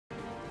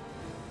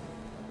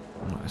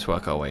Let's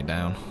work our way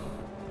down.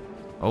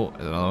 Oh,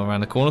 there's another one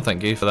around the corner.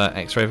 Thank you for that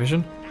X-ray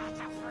vision.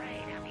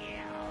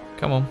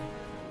 Come on,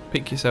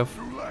 pick yourself.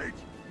 Too late.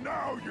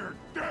 Now you're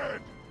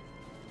dead.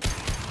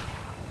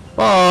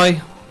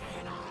 Bye.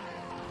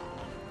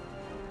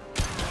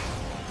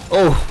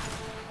 Oh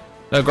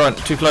no, Grant,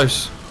 too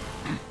close.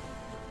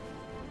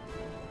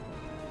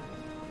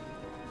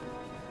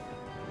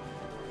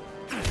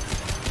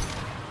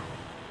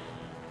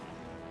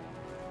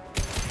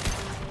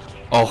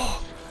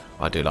 Oh,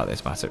 I do like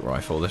this Matic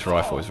rifle. This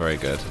rifle is very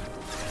good.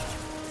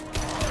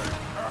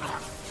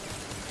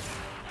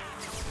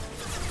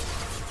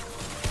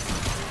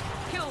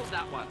 Killed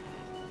that one.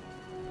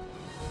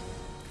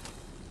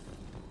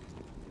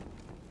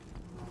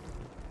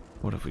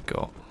 What have we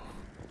got?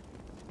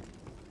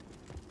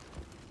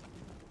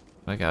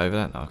 Can I get over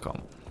that? No, I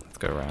can't. Let's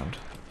go around.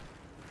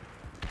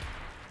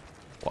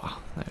 Wow,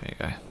 there we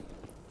go.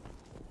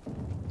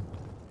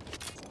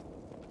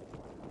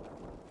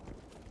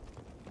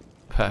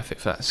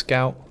 Perfect for that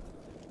scout,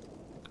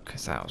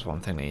 because that was one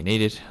thing that he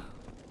needed.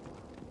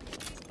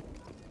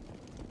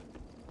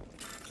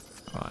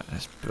 Right,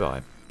 let's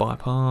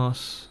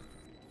bypass.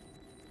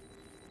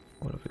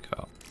 What have we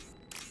got?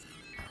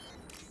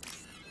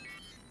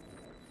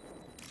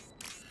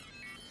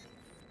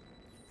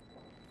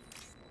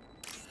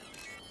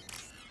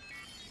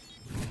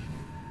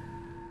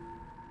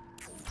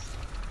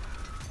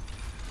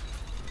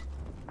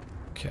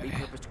 Okay.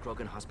 Repurposed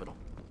Krogan Hospital.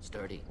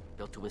 Sturdy,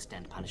 built to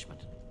withstand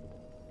punishment.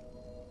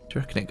 Do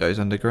you reckon it goes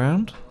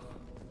underground?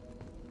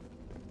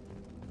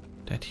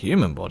 Dead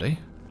human body?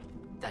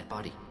 That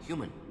body,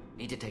 human.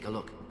 Need to take a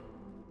look.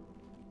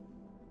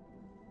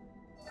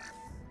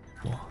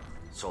 What?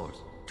 Sores,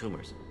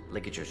 tumors,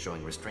 ligatures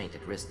showing restraint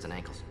at wrists and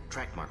ankles,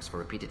 track marks for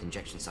repeated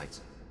injection sites.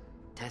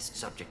 Test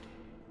subject,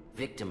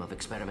 victim of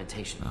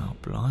experimentation. Oh,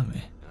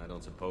 blimey. I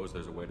don't suppose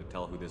there's a way to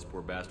tell who this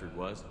poor bastard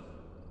was?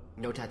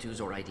 No tattoos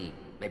or ID.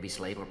 Maybe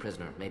slave or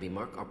prisoner, maybe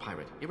merc or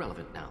pirate.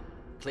 Irrelevant now.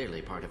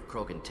 Clearly part of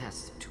Krogan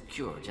tests to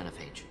cure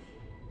genophage.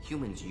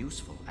 Humans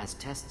useful as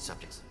test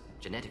subjects,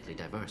 genetically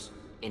diverse,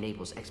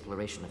 enables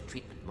exploration of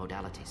treatment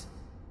modalities.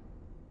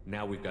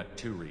 Now we've got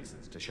 2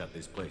 reasons to shut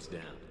this place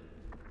down.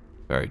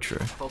 Very true.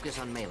 Focus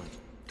on Malin.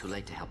 Too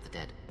late to help the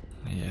dead.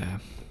 Yeah.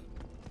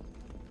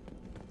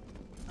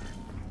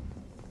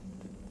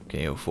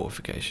 Get your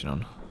fortification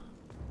on.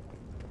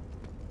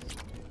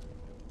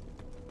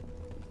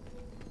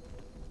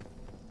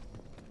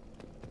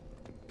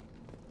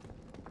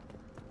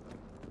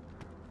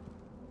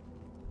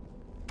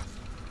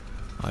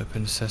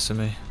 Open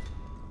sesame.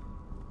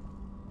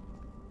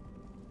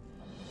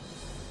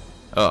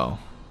 Oh.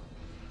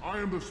 I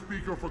am the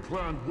speaker for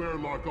Clan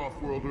Werlock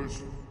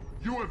Offworlders.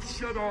 You have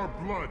shed our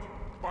blood.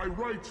 By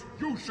rights,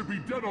 you should be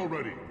dead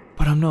already.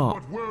 But I'm not.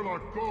 But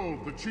Werlock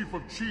Gold, the Chief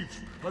of Chiefs,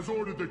 has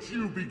ordered that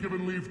you be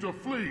given leave to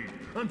flee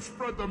and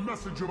spread the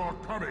message of our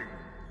coming.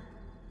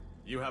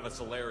 You have a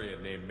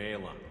Solarian named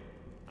Malon.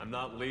 I'm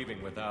not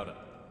leaving without him.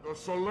 The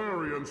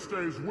Solarian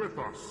stays with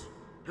us.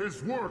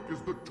 His work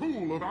is the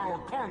tool of our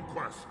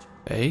conquest.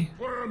 Eh?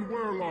 Clan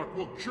Werlock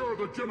will cure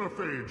the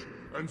genophage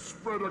and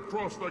spread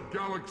across the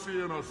galaxy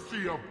in a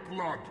sea of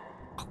blood.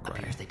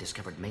 Appears they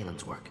discovered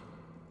Malin's work.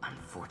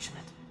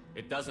 Unfortunate.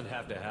 It doesn't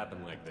have to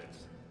happen like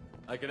this.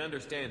 I can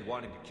understand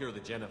wanting to cure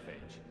the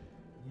genophage.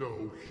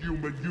 No,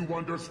 human, you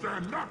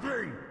understand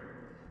nothing!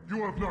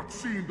 You have not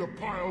seen the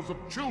piles of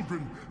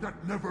children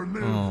that never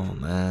lived. Oh,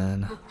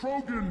 man. The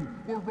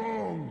Krogan were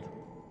wronged.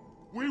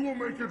 We will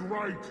make it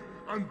right,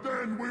 and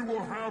then we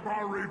will have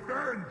our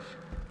revenge!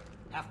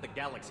 Half the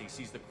galaxy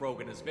sees the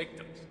Krogan as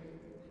victims.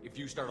 If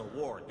you start a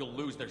war, you'll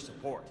lose their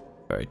support.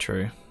 Very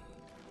true.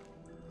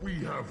 We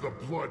have the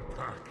Blood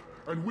Pack,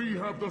 and we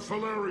have the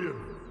Solarian.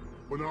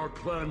 When our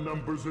clan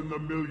numbers in the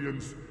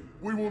millions,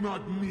 we will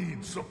not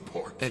need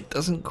support. It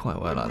doesn't quite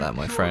work like that,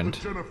 my Cure friend.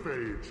 the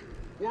genophage.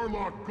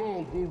 Werlock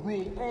Gold will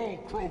rule all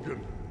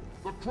Krogan.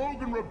 The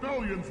Krogan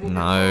rebellions will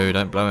No,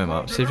 don't blow him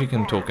up. See if you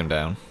can talk him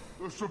down.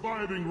 The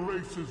surviving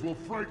races will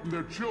frighten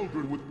their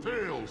children with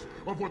tales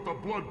of what the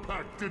Blood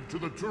Pack did to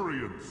the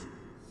Turians.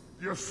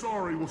 The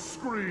Asari will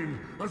scream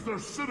as their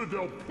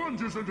citadel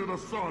plunges into the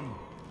sun.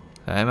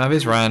 Let him have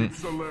his rant.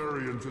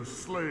 Solarians as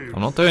slaves.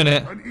 I'm not doing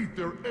it. And eat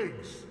their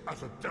eggs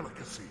as a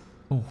delicacy.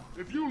 Ooh.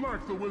 If you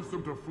lack the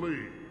wisdom to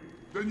flee,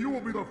 then you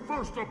will be the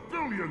first of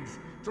billions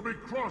to be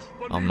crushed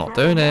beneath I'm not our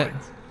doing it.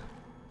 might.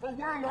 For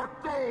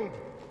Werlock Gold!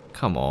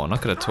 Come on, I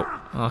could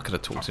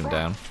have talked him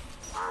down.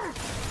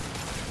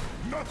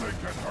 Nothing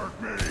can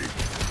hurt me!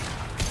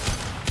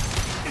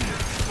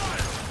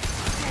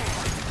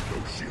 No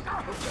shield.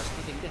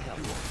 Investigating to help.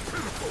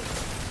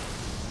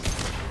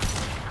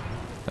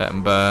 Let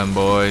him burn,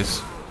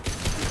 boys.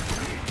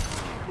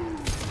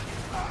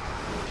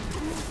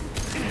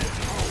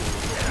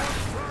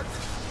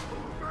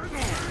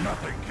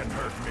 Nothing can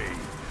hurt me.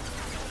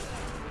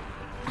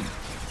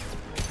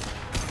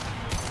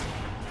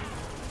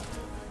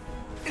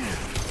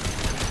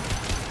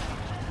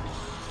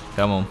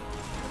 Come on.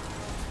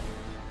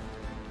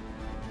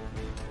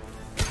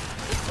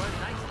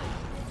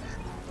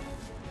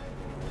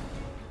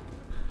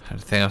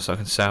 Anything else I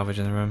can salvage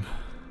in the room?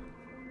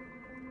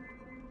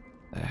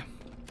 There.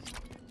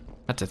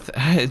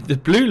 The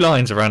blue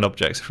lines around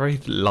objects are very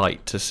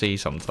light to see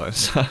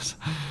sometimes.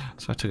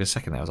 So I took a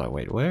second there. I was like,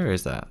 wait, where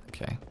is that?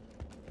 Okay.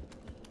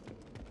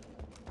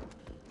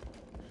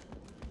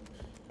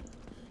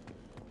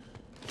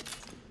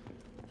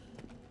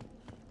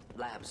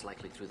 Labs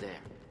likely through there.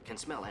 Can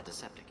smell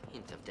antiseptic.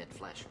 Hint of dead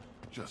flesh.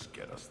 Just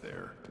get us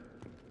there.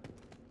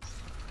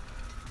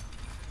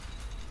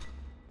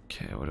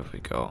 Okay, what have we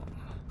got?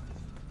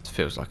 This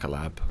feels like a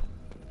lab.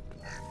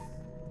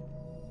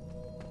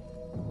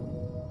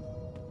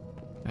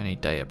 Any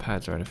data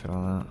pads or anything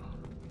like that?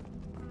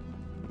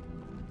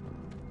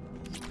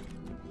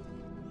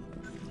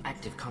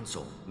 Active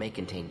console may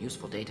contain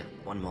useful data.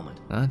 One moment.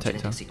 Take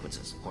Genetic time.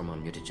 sequences.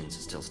 Hormone mutagens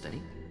still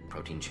steady.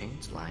 Protein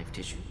chains, live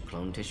tissue,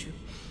 clone tissue.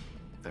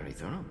 Very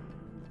thorough.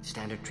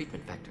 Standard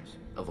treatment vectors.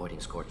 Avoiding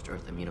scorched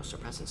earth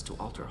immunosuppressants to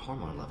alter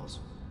hormone levels.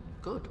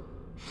 Good.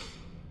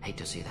 Hate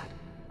to see that.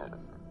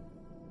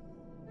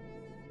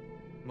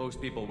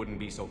 Most people wouldn't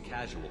be so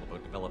casual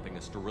about developing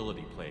a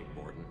sterility plague,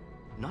 Morden.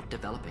 Not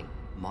developing,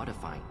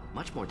 modifying,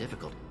 much more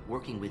difficult,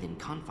 working within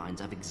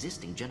confines of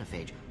existing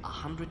genophage,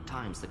 100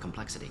 times the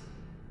complexity.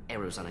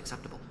 Errors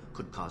unacceptable,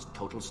 could cause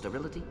total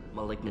sterility,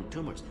 malignant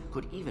tumors,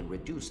 could even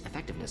reduce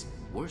effectiveness,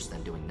 worse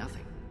than doing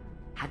nothing.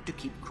 Had to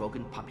keep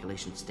Krogan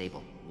population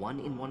stable,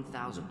 1 in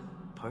 1,000,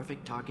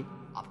 perfect target,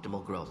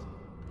 optimal growth.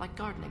 Like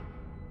gardening.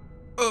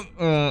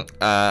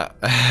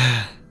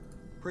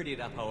 Pretty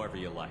it up however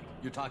you like.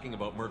 You're talking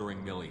about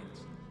murdering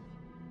millions.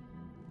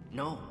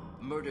 No,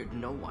 murdered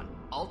no one.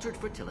 Altered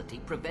fertility,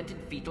 prevented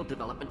fetal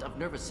development of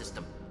nervous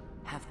system.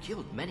 Have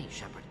killed many,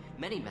 Shepard.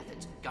 Many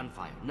methods.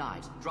 Gunfire,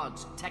 knives,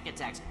 drugs, tech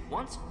attacks.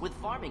 Once with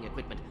farming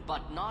equipment,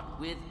 but not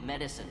with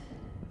medicine.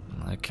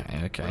 Okay,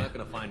 We're okay. not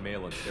gonna find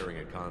Malin staring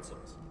at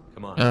consoles.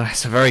 Come on.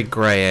 It's a very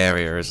grey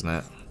area, isn't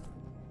it?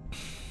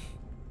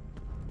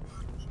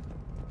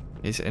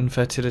 Is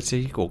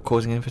infertility or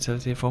causing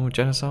infertility a form of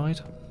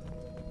genocide?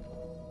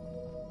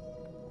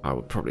 I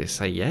would probably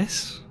say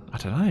yes. I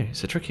don't know.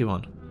 It's a tricky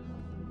one.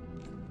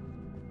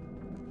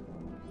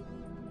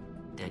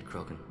 Dead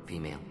Krogan,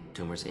 female.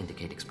 Tumors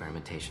indicate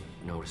experimentation.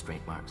 No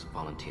restraint marks.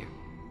 Volunteer.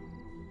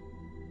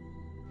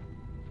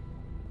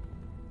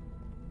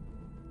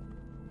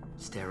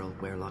 Sterile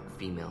werelock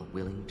female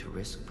willing to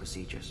risk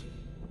procedures.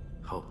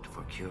 Hoped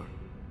for cure.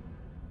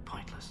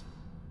 Pointless.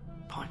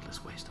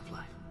 Pointless waste of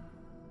life.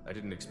 I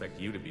didn't expect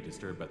you to be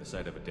disturbed by the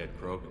sight of a dead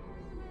Krogan.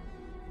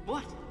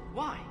 What?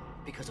 Why?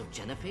 Because of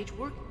genophage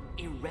work?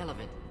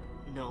 Irrelevant.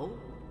 No.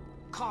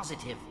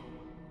 Causative.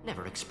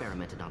 Never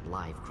experimented on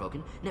live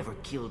Krogan. Never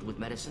killed with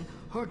medicine.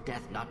 Her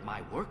death not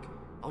my work.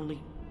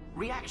 Only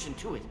reaction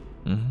to it.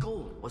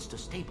 Goal was to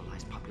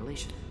stabilize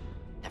population.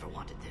 Never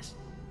wanted this.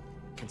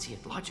 Can see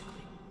it logically.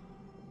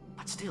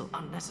 But still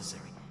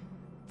unnecessary.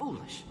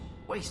 Foolish.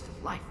 Waste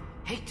of life.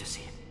 Hate to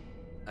see it.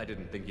 I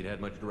didn't think you'd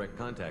had much direct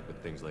contact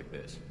with things like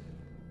this.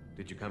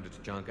 Did you come to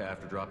Tachanka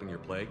after dropping your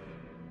plague?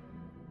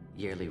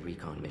 Yearly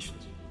recon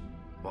missions.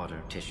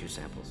 Water, tissue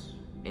samples.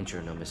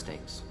 Ensure no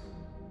mistakes.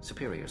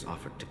 Superiors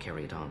offered to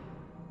carry it on.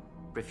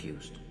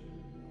 Refused.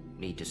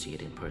 Need to see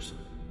it in person.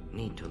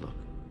 Need to look.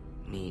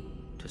 Need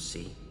to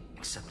see.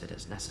 Accepted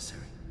as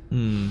necessary.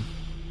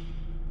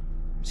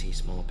 See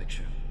small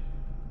picture.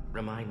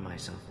 Remind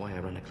myself why I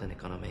run a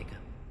clinic on Omega.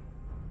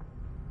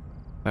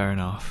 Fair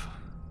enough.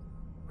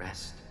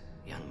 Rest,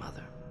 young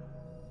mother.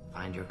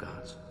 Find your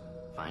gods.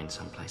 Find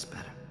someplace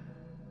better.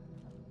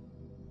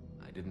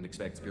 I didn't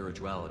expect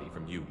spirituality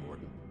from you,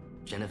 Morden.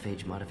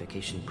 Genophage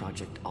modification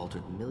project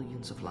altered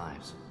millions of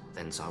lives,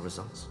 then saw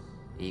results.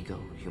 Ego,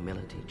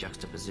 humility,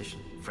 juxtaposition,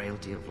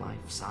 frailty of life,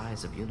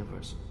 size of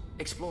universe.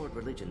 Explored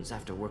religions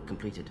after work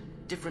completed.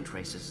 Different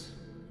races.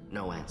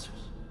 No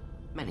answers.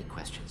 Many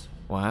questions.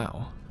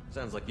 Wow.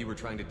 Sounds like you were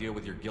trying to deal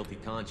with your guilty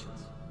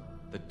conscience.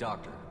 The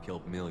doctor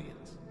killed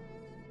millions.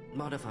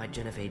 Modified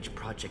genophage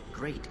project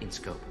great in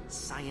scope.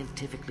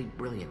 Scientifically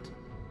brilliant.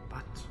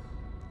 But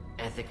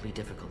ethically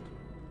difficult.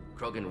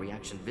 Krogan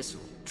reaction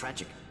visceral,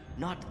 tragic.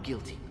 Not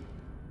guilty,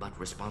 but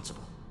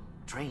responsible.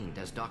 Trained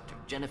as doctor,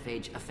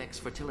 genophage affects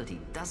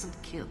fertility, doesn't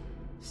kill.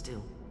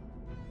 Still,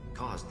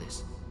 caused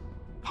this.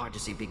 Hard to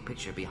see big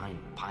picture behind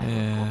pile of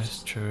Yeah, corpses.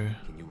 it's true.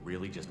 Can you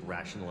really just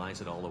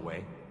rationalize it all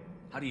away?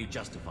 How do you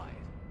justify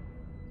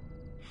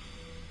it?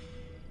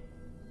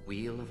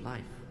 Wheel of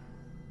life.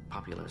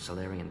 Popular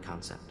Solarian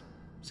concept.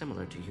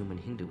 Similar to human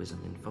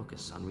Hinduism in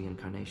focus on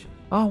reincarnation.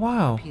 Oh,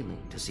 wow.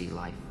 Appealing to see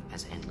life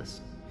as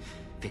endless.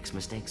 Fix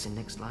mistakes in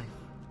next life.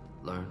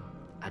 Learn,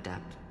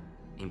 adapt,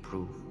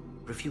 improve.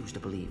 Refuse to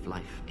believe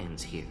life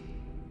ends here.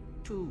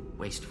 Too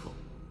wasteful.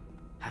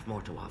 Have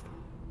more to offer.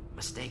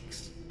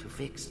 Mistakes to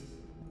fix.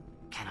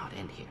 Cannot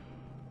end here.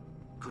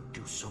 Could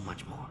do so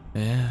much more.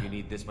 Yeah. If you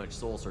need this much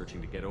soul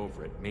searching to get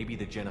over it, maybe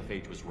the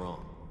genophage was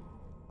wrong.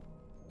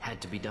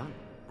 Had to be done.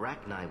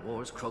 Rachni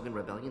wars, Krogan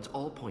rebellions,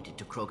 all pointed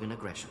to Krogan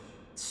aggression.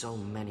 So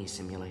many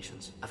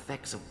simulations.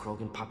 Effects of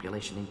Krogan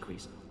population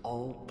increase.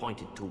 All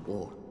pointed to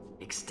war.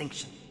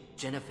 Extinction.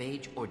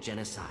 Genophage or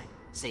genocide.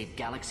 Save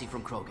galaxy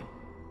from Krogan.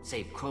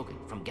 Save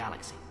Krogan from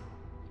galaxy.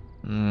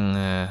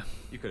 Nah.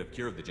 You could have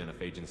cured the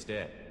genophage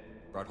instead.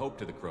 Brought hope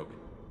to the Krogan.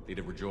 They'd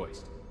have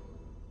rejoiced.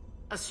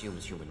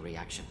 Assumes human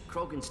reaction.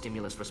 Krogan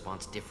stimulus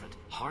response different.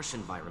 Harsh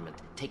environment.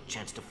 Take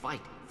chance to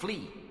fight.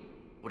 Flee.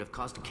 Would have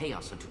caused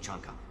chaos on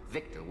Tuchanka.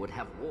 Victor would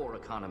have war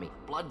economy.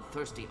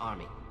 Bloodthirsty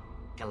army.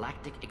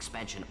 Galactic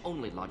expansion.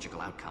 Only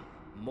logical outcome.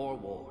 More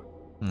war.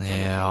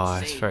 Yeah, oh,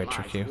 it's Saved very lives,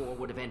 tricky. War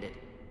would have ended.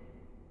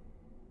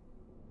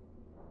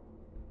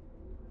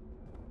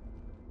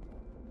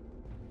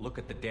 Look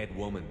at the dead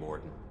woman,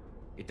 Morton.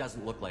 It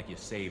doesn't look like you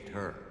saved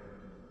her.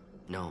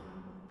 No,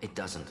 it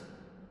doesn't.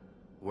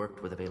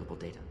 Worked with available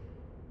data.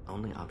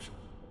 Only option.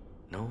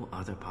 No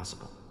other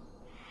possible.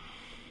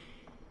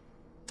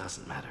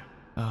 Doesn't matter.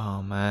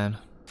 Oh man.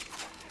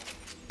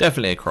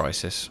 Definitely a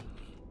crisis.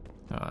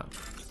 Alright.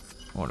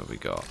 What have we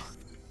got?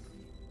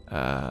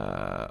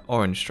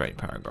 Orange straight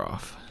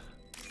paragraph.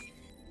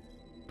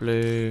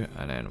 Blue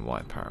and then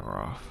white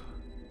paragraph.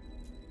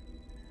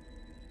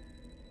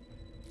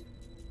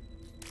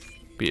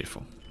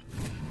 Beautiful.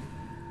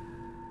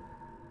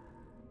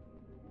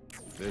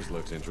 This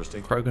looks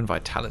interesting. Krogan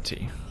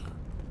vitality.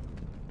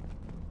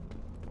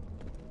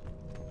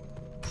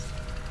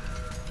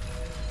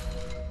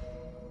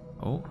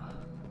 Oh.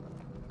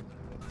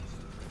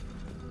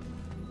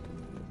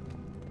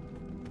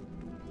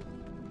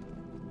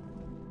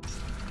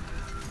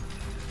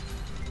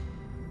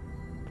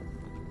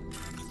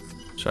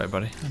 Sorry,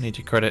 buddy. I need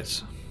your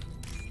credits.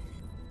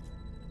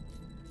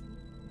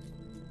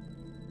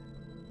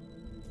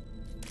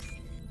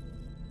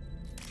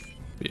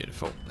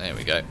 Beautiful. There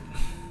we go.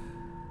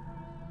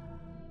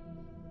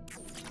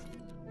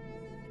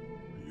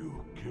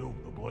 You killed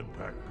the Blood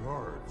Pack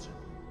guards.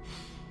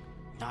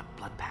 Not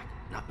Blood Pack,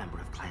 not member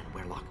of Clan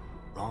Werelock.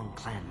 Wrong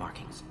clan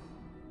markings.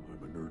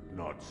 I'm a nerd,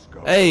 not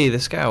scout. Hey, the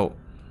scout.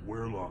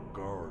 Werelock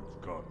guards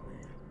got me.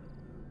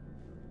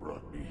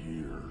 Brought me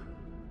here.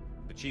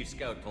 The Chief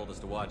Scout told us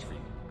to watch for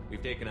you.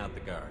 We've taken out the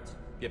guards.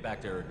 Get back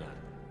to Erdnot.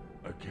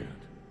 I can't.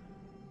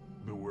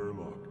 The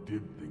Werelock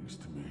did things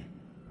to me.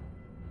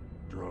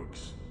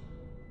 Drugs.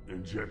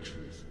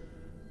 Injections.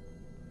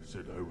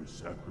 Said I was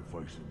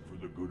sacrificing for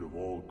the good of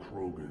all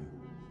Krogan.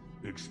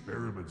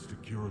 Experiments to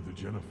cure the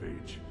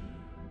genophage.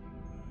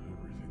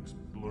 Everything's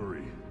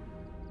blurry.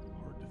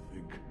 Hard to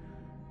think.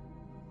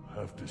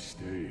 Have to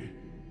stay.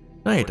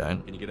 No, you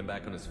don't. Can you get him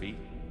back on his feet?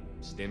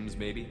 Stims,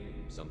 maybe?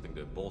 Something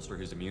to bolster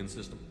his immune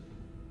system?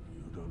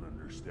 You don't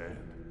understand.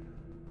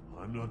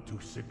 I'm not too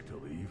sick to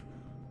leave.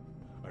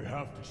 I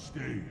have to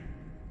stay.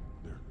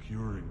 They're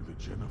curing the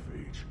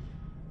genophage.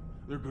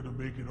 They're gonna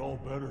make it all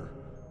better.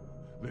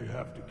 They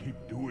have to keep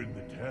doing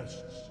the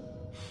tests.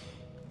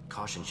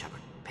 Caution,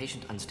 Shepard.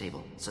 Patient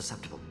unstable,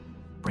 susceptible.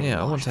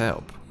 Yeah, I want to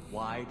help.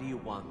 Why do you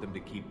want them to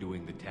keep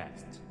doing the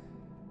tests?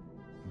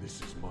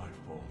 This is my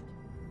fault.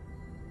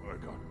 I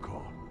got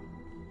caught.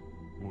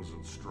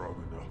 Wasn't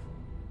strong enough.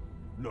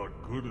 Not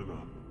good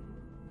enough.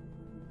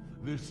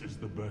 This is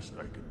the best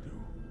I can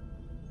do.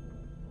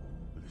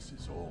 This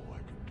is all I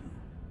can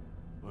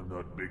do. I'm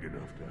not big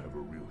enough to have a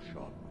real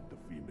shot with the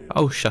female.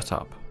 Oh, shut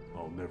up.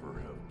 I'll never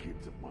have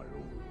kids of my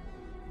own.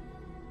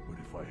 But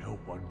if I help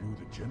undo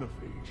the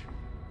genophage,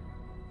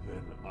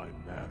 then I'm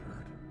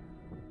mattered.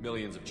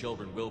 Millions of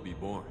children will be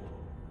born.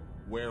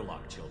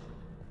 Werelock children.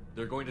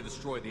 They're going to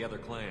destroy the other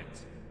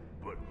clans.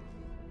 But...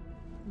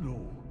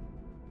 no.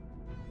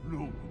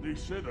 No, they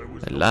said I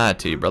was... They lied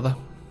to you, brother.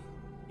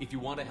 If you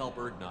want to help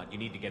Erdnot, you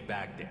need to get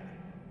back there.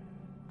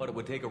 But it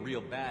would take a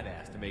real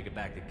badass to make it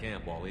back to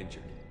camp while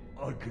injured.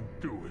 I can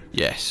do it.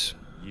 Yes.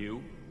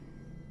 You?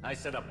 I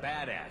said a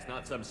badass,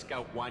 not some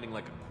scout whining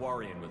like a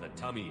quarian with a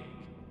tummy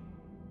ache.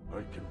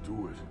 I can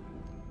do it.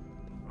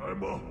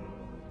 I'm up.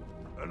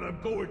 And I'm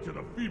going to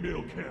the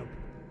female camp.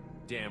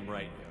 Damn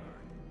right you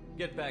are.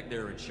 Get back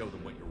there and show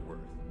them what you're worth.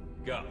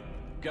 Go.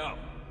 Go.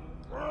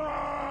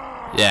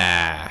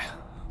 Yeah.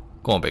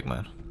 Go on, big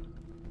man.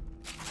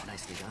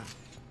 Nicely done.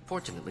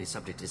 Fortunately,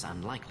 subject is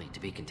unlikely to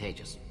be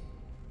contagious.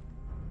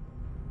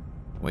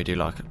 We do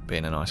like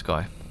being a nice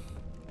guy.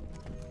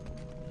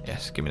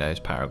 Yes, give me those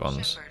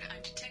paragons. Shepard,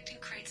 I'm detecting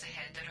crates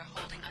ahead that are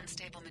holding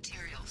unstable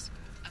materials.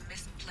 A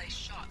misplaced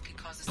shot could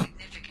cause a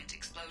significant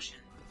explosion.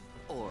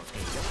 Or a...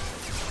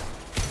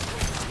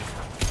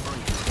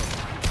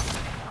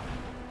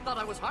 Thought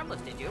I was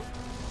harmless, did you?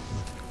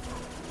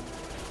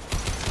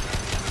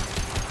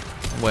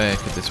 Where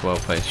could this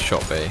well-placed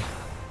shot be?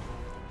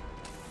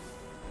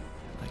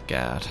 My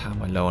god, how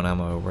am I low on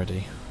ammo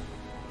already?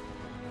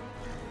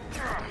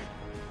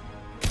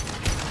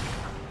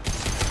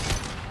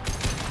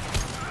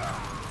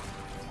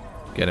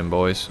 Get him,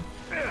 boys.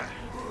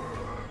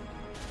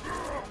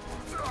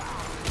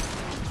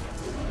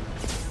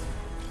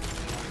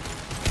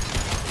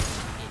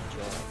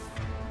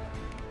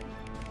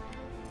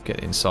 Get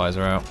the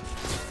incisor out.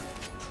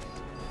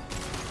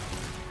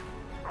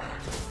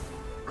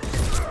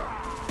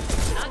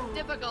 Not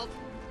difficult.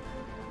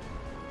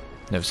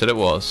 Never said it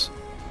was.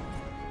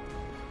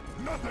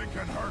 Nothing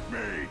can hurt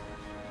me.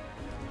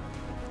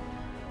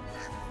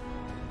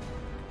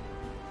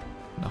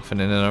 Nothing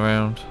in and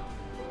around.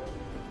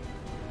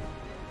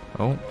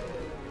 Oh.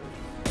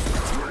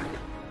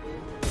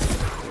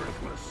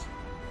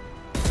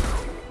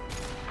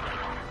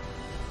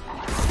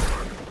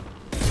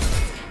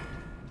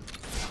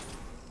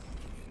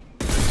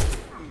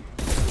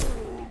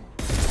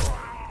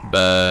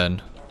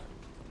 Burn.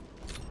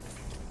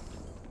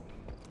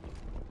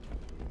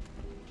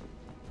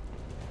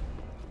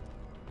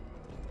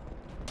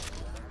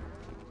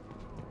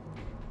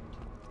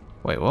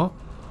 Wait, what?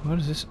 What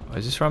is this?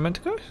 Is this where I'm meant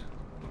to go?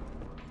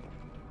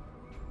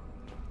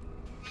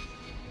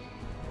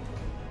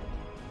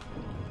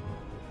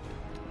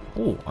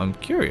 Oh, I'm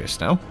curious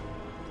now.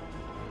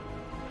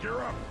 Gear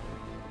up.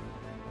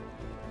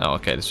 Oh,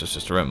 okay, this was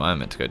just a room I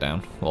meant to go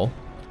down. Lol.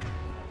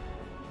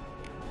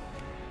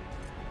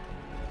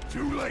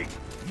 Too late.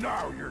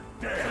 Now you're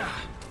dead.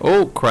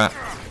 Oh, crap.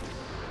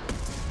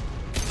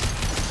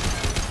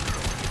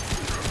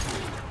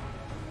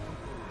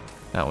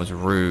 That was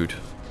rude.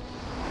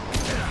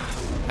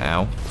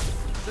 Ow.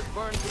 Could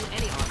burn through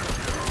any armor.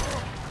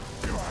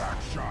 Give a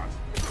back shot.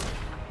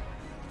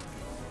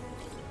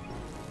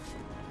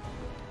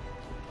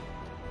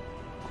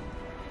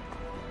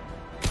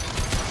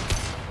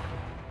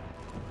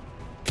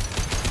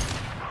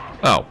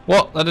 Oh,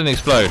 what? That didn't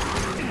explode.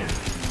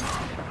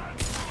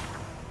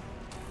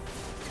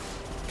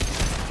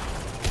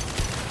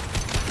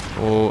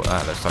 Oh,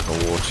 that looks like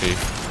a war chief.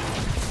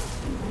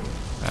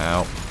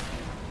 Ow.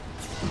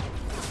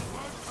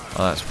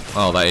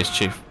 Oh, that is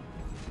chief.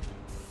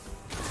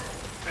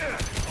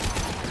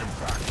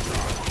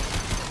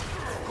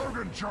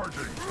 Logan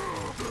charging.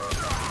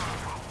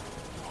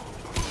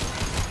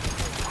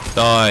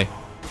 Die.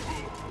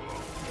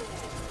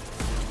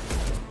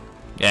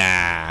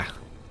 Yeah.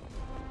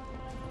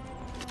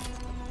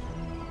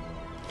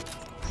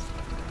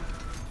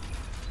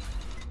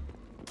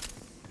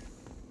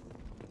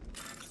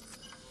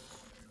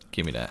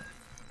 Give me that.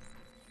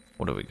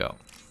 What do we got?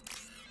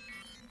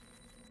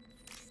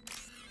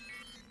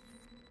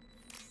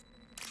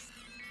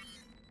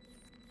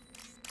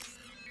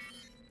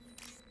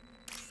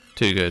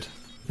 Too good.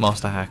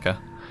 Master Hacker.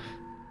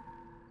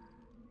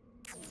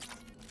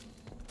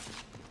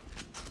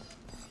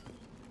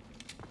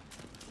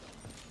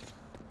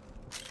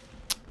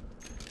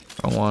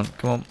 Wrong one.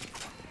 Come on.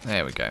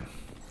 There we go.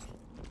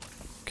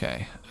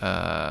 Okay.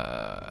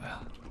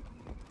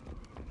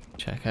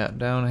 Check out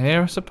down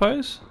here, I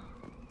suppose.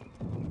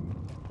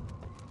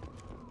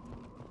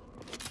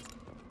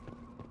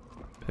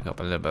 Pick up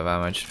a little bit of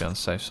ammo just to be on the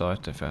safe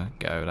side. If I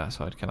get over that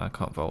side, I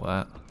can't vault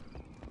that.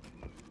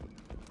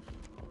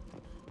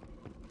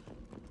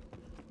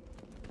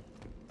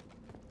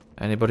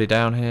 Anybody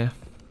down here?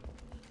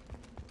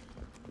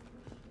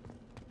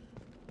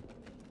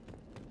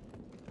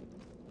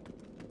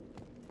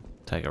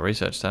 Take a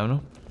research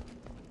terminal.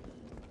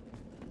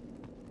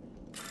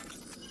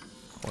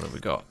 What have we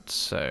got?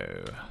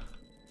 So,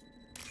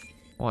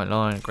 white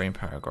line, green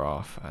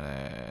paragraph, and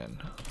then...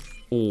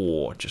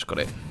 Oh, just got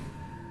it.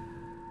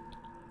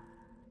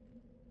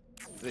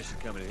 This should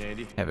come in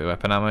handy. Heavy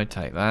weapon ammo,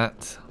 take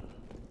that.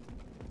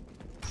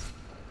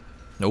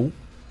 No.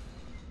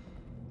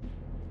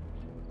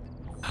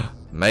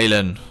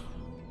 Malin.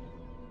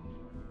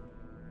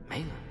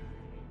 Malin,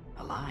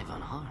 alive,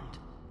 unharmed.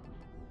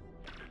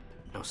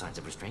 No signs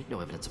of restraint, no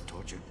evidence of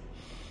torture.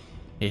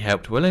 He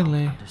helped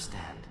willingly.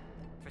 Understand.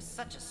 For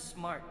such a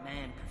smart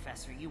man,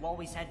 Professor, you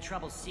always had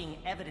trouble seeing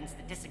evidence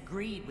that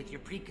disagreed with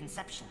your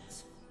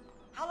preconceptions.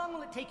 How long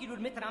will it take you to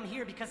admit that I'm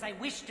here because I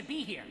wish to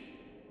be here?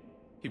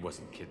 He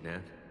wasn't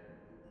kidnapped.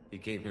 He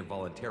came here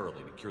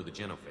voluntarily to cure the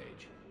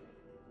genophage.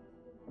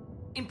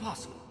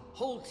 Impossible.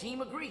 Whole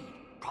team agreed.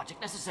 Project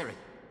necessary.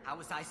 How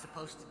was I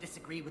supposed to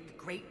disagree with the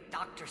great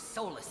Dr.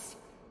 Solus?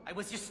 I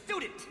was your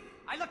student!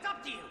 I looked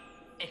up to you!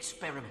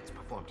 Experiments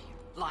performed here.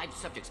 Live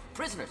subjects,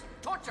 prisoners,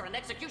 torture and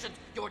executions.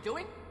 You're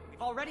doing?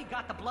 We've already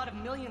got the blood of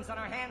millions on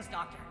our hands,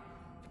 Doctor.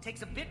 If it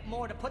takes a bit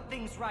more to put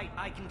things right,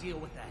 I can deal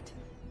with that.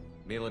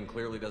 Malin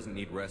clearly doesn't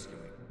need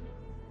rescuing.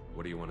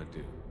 What do you want to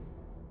do?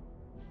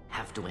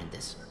 Have to end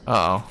this.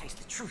 Uh oh. Face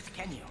the truth,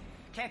 can you?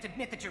 Can't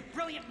admit that your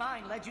brilliant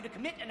mind led you to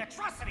commit an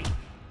atrocity!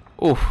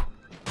 Oof.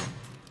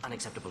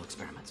 Unacceptable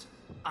experiments.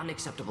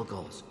 Unacceptable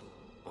goals.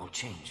 Won't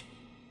change.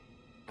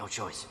 No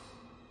choice.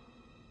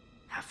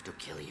 Have to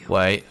kill you.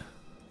 Wait.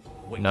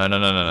 Wait, No. You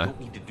don't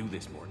need to do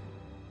this, Morton.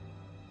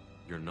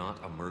 You're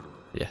not a murderer.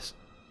 Yes.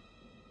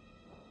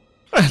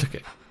 Look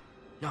at.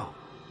 No.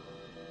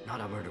 Not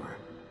a murderer.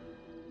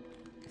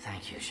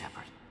 Thank you,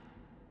 Shepard.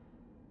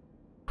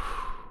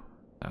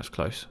 That was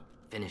close.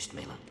 Finished,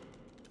 Malin.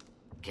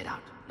 Get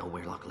out. No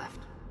Weirlock left.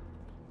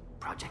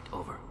 Project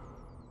over.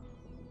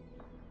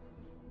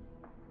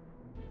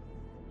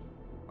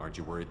 Aren't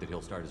you worried that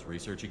he'll start his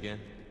research again?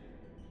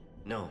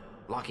 No.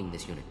 Locking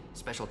this unit.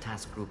 Special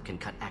task group can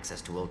cut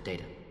access to old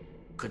data.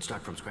 Could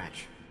start from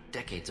scratch.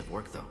 Decades of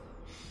work, though.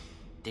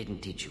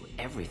 Didn't teach you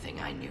everything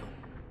I knew.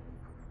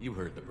 You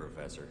heard the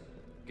professor.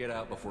 Get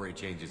out before he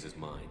changes his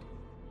mind.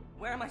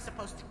 Where am I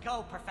supposed to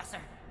go, Professor?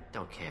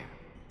 Don't care.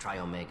 Try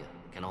Omega.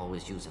 Can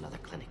always use another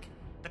clinic.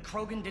 The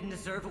Krogan didn't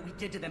deserve what we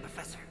did to them,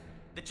 Professor.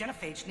 The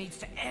genophage needs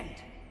to end.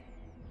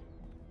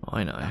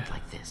 I know. Not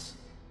like this.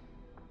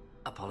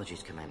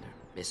 Apologies, Commander.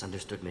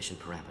 Misunderstood mission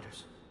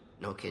parameters.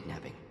 No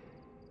kidnapping.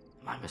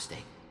 My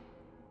mistake.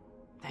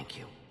 Thank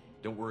you.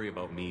 Don't worry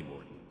about me,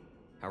 Morton.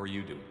 How are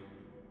you doing?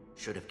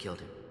 Should have killed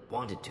him.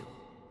 Wanted to.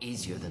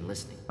 Easier than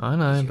listening. I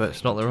know, Easier but for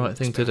it's not him the right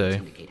thing to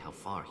experiment do. Indicate how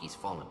far he's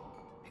fallen.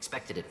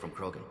 Expected it from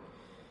Krogan.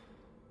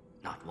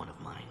 Not one of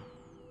mine.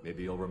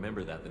 Maybe you'll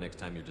remember that the next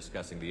time you're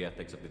discussing the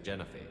ethics of the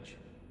genophage.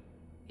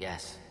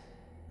 Yes.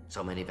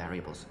 So many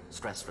variables,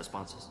 stress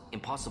responses,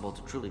 impossible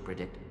to truly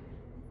predict.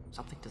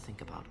 Something to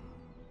think about.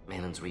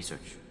 Malin's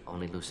research,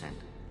 only loose end,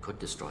 could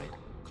destroy it.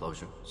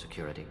 Closure,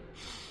 security.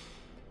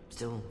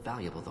 Still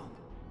valuable though.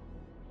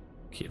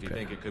 If you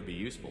think it could be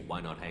useful,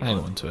 why not hang Hang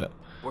on on to it.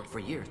 Worked for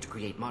years to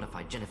create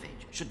modified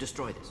genophage. Should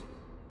destroy this.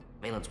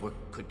 Malin's work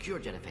could cure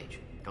genophage.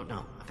 Don't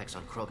know. Effects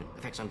on Krogan,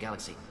 effects on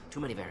Galaxy. Too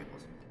many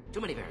variables.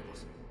 Too many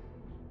variables.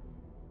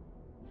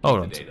 Hold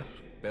the on to data.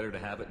 it. Better to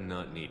have it and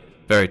not need it.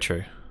 Very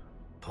true.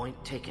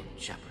 Point taken,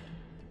 Shepard.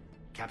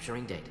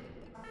 Capturing data.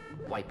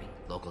 Wiping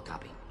local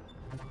copy.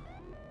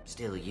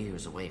 Still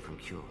years away from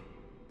cure,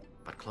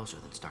 but closer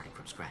than starting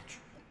from scratch.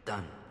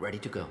 Done. Ready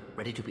to go.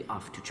 Ready to be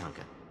off to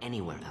Chanka.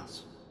 Anywhere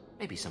else.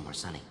 Maybe somewhere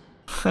sunny.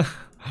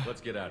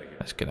 Let's get out of here.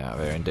 Let's get out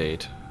of here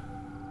indeed.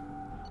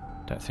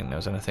 Don't think there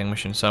was anything.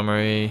 Mission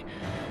summary.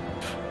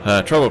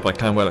 Troubled by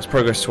Clan Warlock's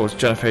progress towards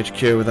genophage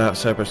cure without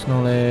Cerberus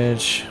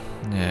knowledge.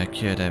 Yeah,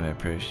 cure demo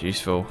proves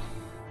useful.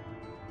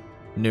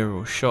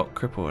 Neural shock,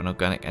 cripple an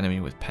organic enemy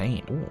with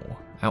pain. Ooh.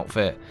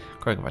 Outfit,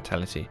 Krogan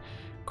vitality.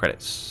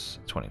 Credits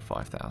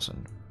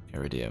 25,000.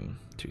 Iridium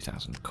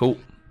 2,000. Cool.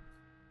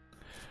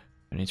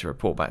 We need to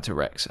report back to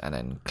Rex and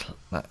then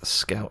that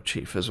scout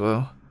chief as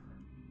well.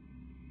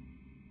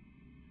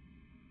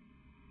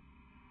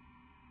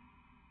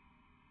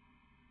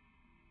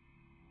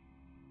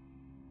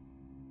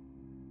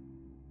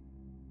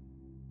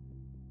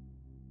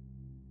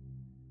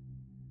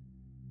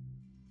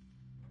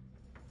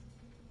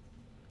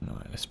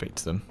 Alright, let's speak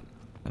to them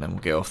and then we'll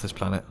get off this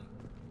planet.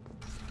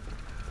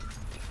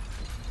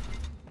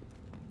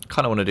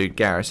 Kind of want to do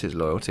Garrus's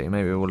loyalty.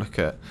 Maybe we'll look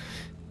at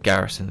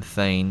Garrus and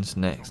Thane's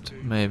next,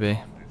 maybe.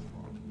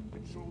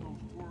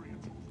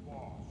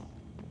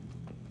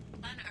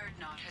 Clan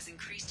Urdnot has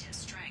increased in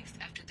strength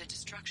after the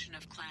destruction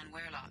of Clan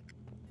Warlock.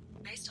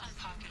 Based on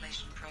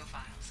population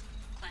profiles,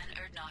 Clan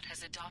Urdnot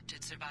has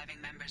adopted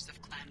surviving members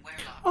of Clan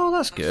Warlock. Oh,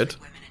 that's mostly good.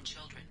 Women and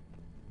children.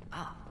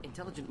 Ah,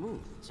 intelligent move.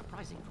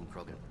 Surprising from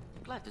Krogan.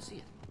 Glad to see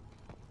it.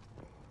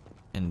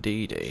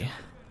 Indeedy.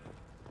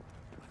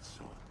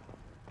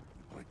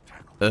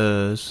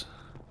 Here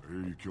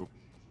you kill.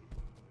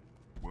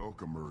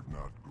 Welcome,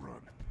 Urdnot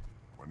Grunt.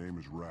 My name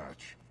is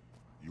Ratch.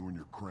 You and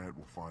your Krant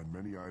will find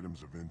many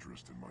items of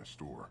interest in my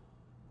store.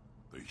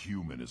 The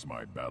human is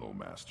my battle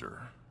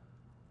master.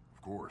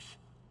 Of course.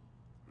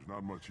 There's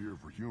not much here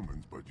for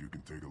humans, but you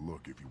can take a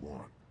look if you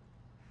want.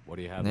 What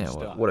do you have Yeah, in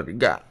stock? what have you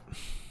got?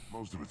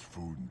 Most of it's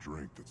food and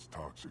drink that's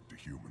toxic to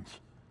humans.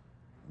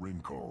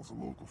 Rincall's a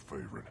local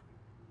favorite.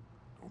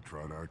 Don't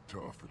try to act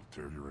tough, it'll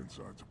tear your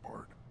insides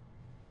apart.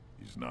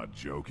 He's not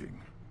joking.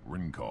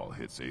 Rincall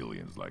hits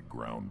aliens like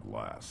ground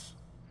glass.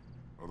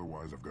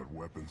 Otherwise, I've got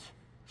weapons,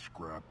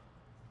 scrap,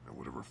 and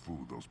whatever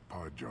food those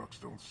pie jocks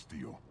don't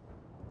steal.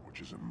 Which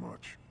isn't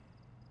much.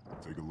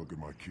 Take a look at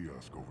my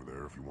kiosk over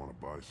there if you want to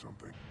buy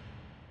something.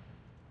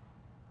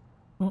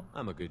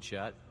 I'm a good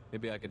shot.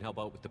 Maybe I can help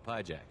out with the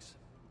piejacks.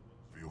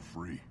 Feel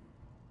free.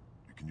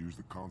 You can use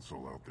the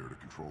console out there to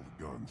control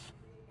the guns.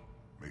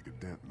 Make a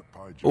dent in the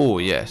pie jack. Oh,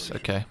 yes,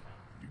 okay.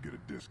 You get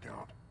a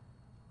discount.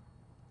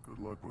 Good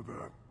luck with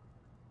that.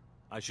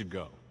 I should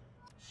go.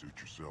 Suit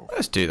yourself.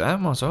 Let's do that.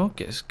 Might as well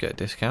get a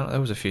discount. There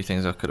was a few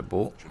things I could have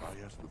bought. Should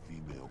I ask the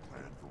female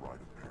clan for rite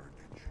of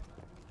parentage?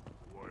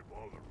 Why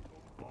bother with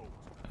those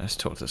boats? Let's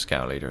talk to the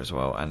scout leader as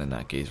well, and then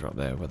that geezer up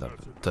there with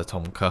the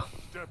Tomka.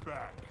 Step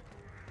back.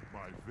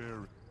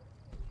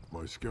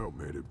 My scout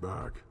made it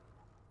back.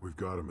 We've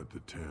got him at the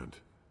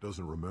tent.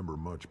 Doesn't remember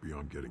much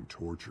beyond getting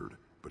tortured,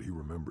 but he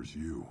remembers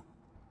you.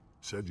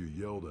 Said you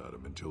yelled at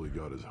him until he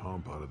got his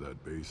hump out of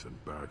that basin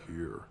back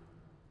here.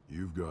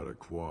 You've got a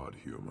quad,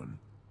 human.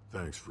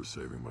 Thanks for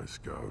saving my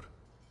scout.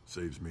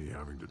 Saves me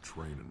having to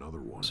train another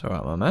one. It's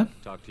alright, my man.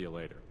 Talk to you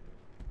later.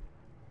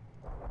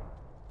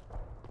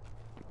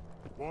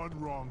 One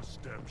wrong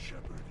step,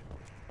 Shepard.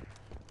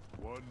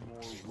 One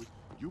more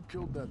You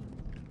killed that...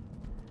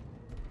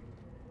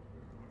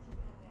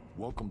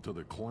 Welcome to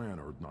the clan,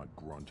 Urdnot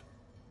Grunt.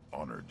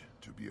 Honored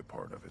to be a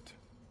part of it.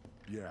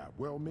 Yeah,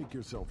 well, make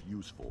yourself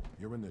useful.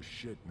 You're in this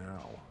shit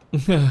now.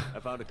 I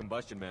found a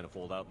combustion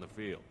manifold out in the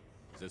field.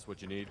 Is this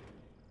what you need?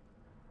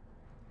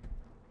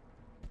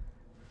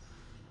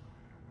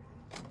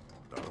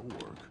 That'll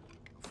work.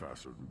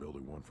 Faster than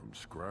building one from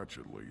scratch,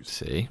 at least.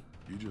 See?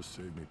 You just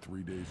saved me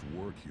 3 days'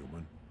 work,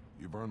 human.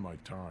 You've earned my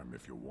time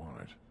if you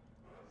want it.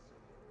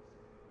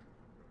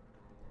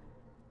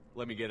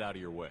 Let me get out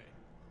of your way.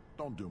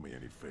 Don't do me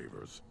any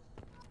favors.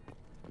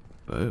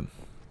 Boom.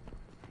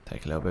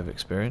 Take a little bit of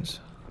experience.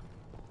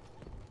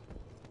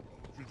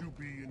 Should you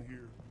be in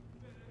here?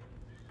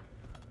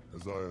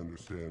 As I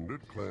understand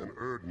it, Clan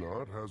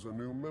Urdnot has a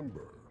new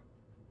member.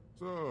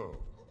 So,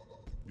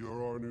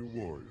 you're our new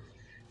warrior.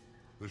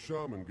 The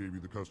shaman gave you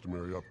the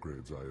customary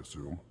upgrades, I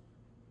assume.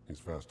 He's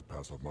fast to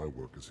pass on my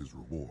work as his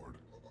reward.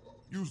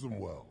 Use them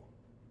well.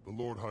 The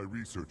Lord High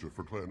Researcher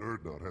for Clan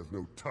Erdnot has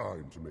no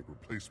time to make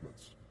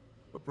replacements.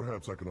 But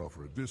perhaps I can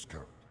offer a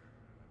discount.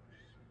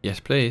 Yes,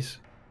 please.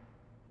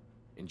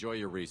 Enjoy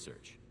your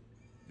research.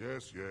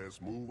 Yes,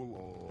 move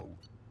along.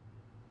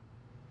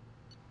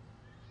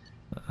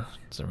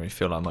 Doesn't really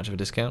feel like much of a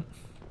discount.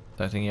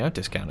 Don't think you have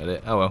discounted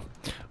it. Oh well.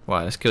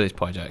 Right, let's kill these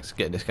pyjacks,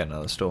 get a discount in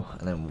another store,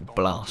 and then we'll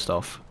blast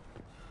off.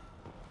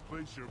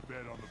 Place your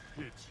bet on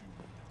the pits,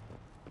 human.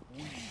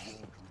 We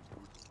won't.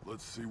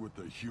 Let's see what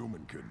the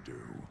human can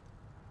do.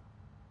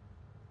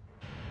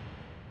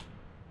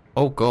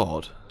 Oh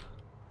god.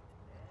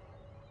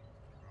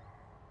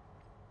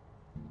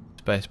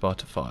 Spacebar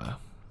to fire.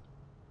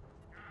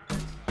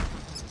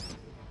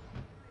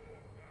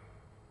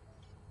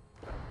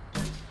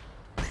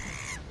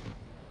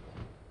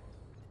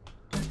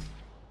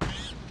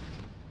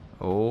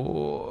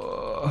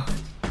 Oh.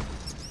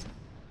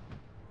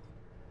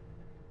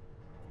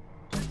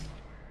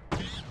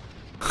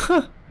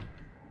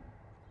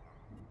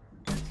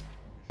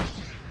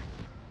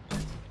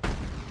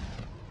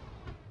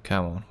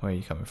 Come on, where are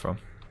you coming from?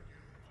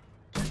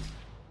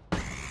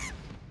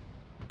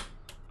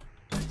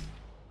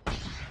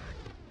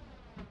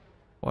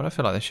 Why do I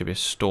feel like there should be a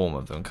storm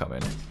of them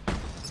coming?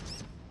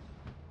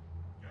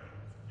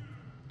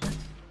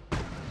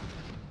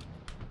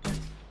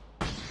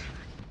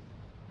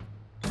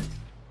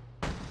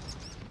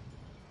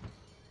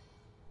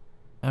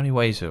 How many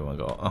waves have I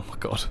got? Oh my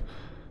god.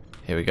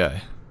 Here we go.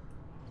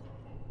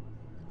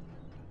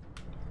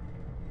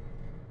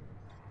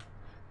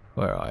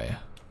 Where are you?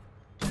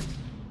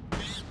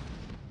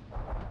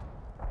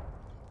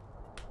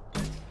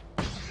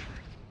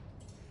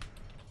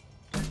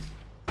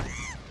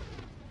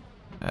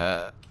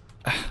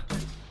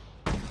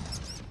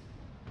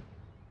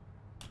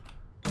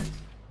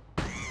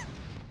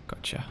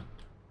 Gotcha.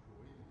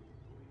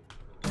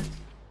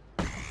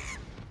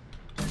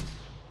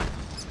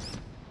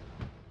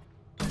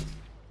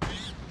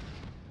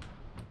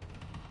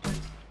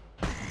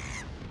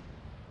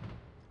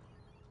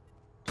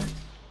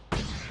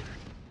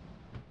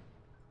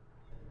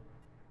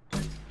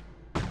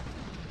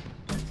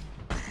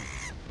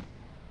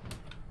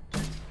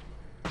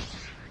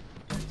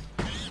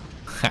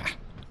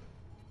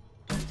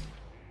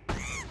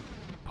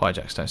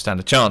 Pyjacks don't stand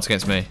a chance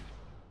against me.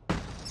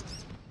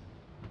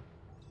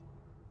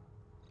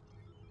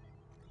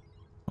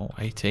 Oh,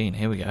 18.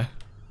 Here we go.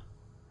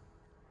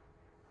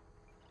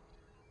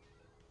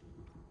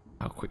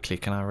 How quickly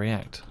can I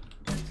react?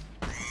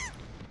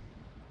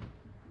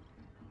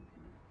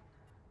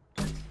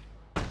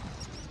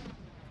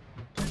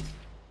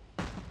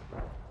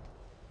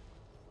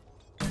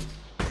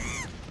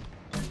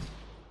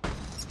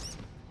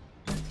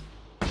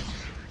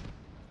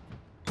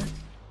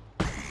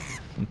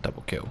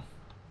 Double kill.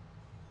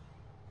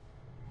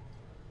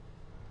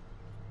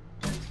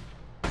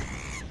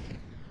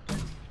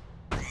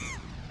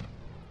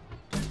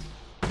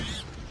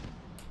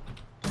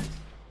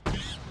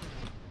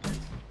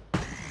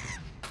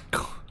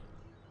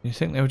 You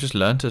think they would just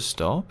learn to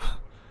stop?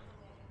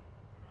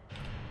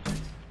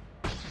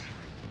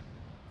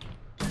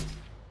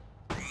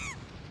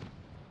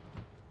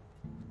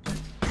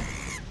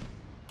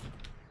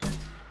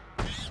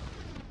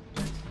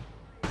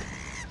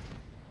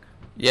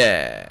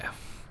 Yeah,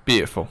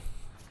 beautiful.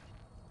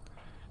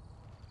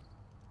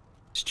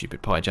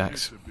 Stupid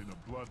pyjacks. Have been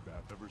a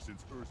bloodbath ever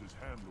since Urza's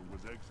handler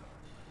was exiled.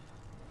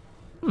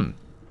 Hmm.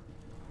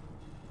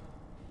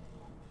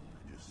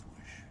 I just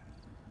wish.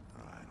 I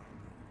don't know.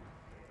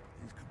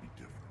 Things could be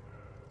different.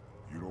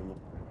 You don't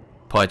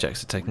want.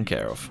 Pyjacks are taken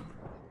care of.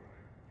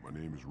 My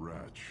name is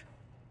Ratch.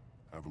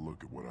 Have a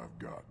look at what I've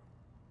got.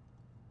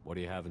 What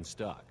do you have in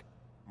stock?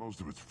 Most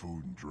of it's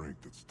food and drink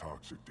that's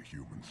toxic to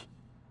humans.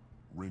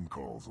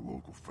 Rincall's a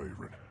local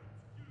favorite.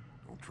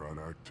 Don't try to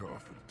act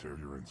tough, it'll tear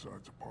your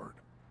insides apart.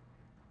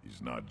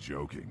 He's not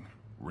joking.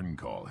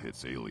 Rincall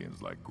hits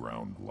aliens like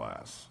ground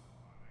glass.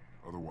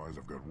 Otherwise,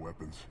 I've got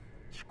weapons,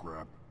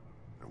 scrap,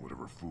 and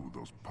whatever food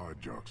those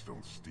pyjacks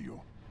don't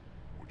steal.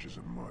 Which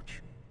isn't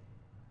much.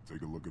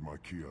 Take a look at my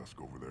kiosk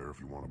over there if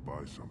you want to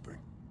buy something.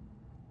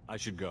 I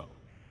should go.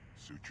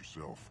 Suit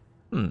yourself.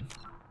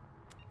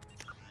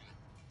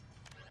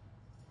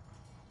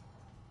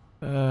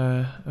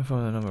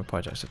 Inform the number of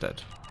pyjacks are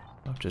dead.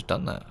 I've just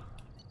done that.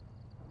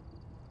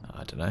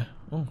 I don't know.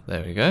 Oh,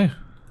 there we go.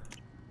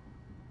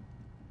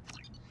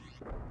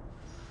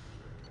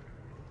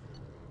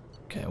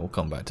 Okay, we'll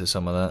come back to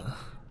some of that.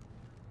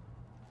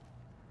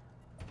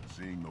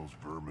 Seeing those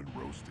vermin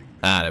roasting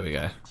There we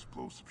go.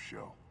 explosive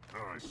shell.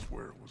 I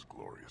swear it was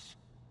glorious.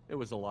 It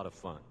was a lot of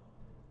fun.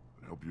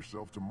 But help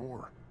yourself to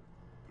more.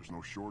 There's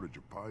no shortage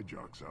of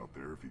pyjacks out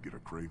there if you get a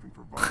craving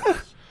for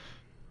violence.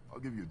 I'll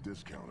give you a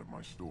discount at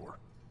my store.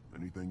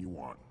 Anything you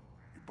want,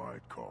 you buy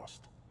at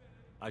cost.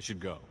 I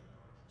should go.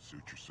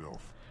 Suit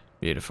yourself.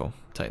 Beautiful.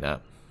 Take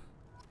that.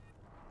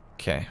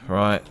 Okay,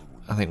 right.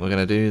 I think we're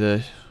going to do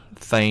the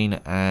Thane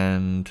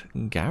and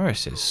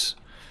Garrus's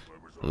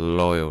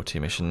loyalty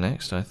mission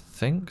next, I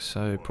think.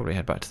 So probably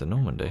head back to the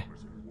Normandy.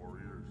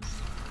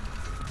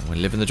 And we're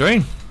living the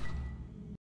dream.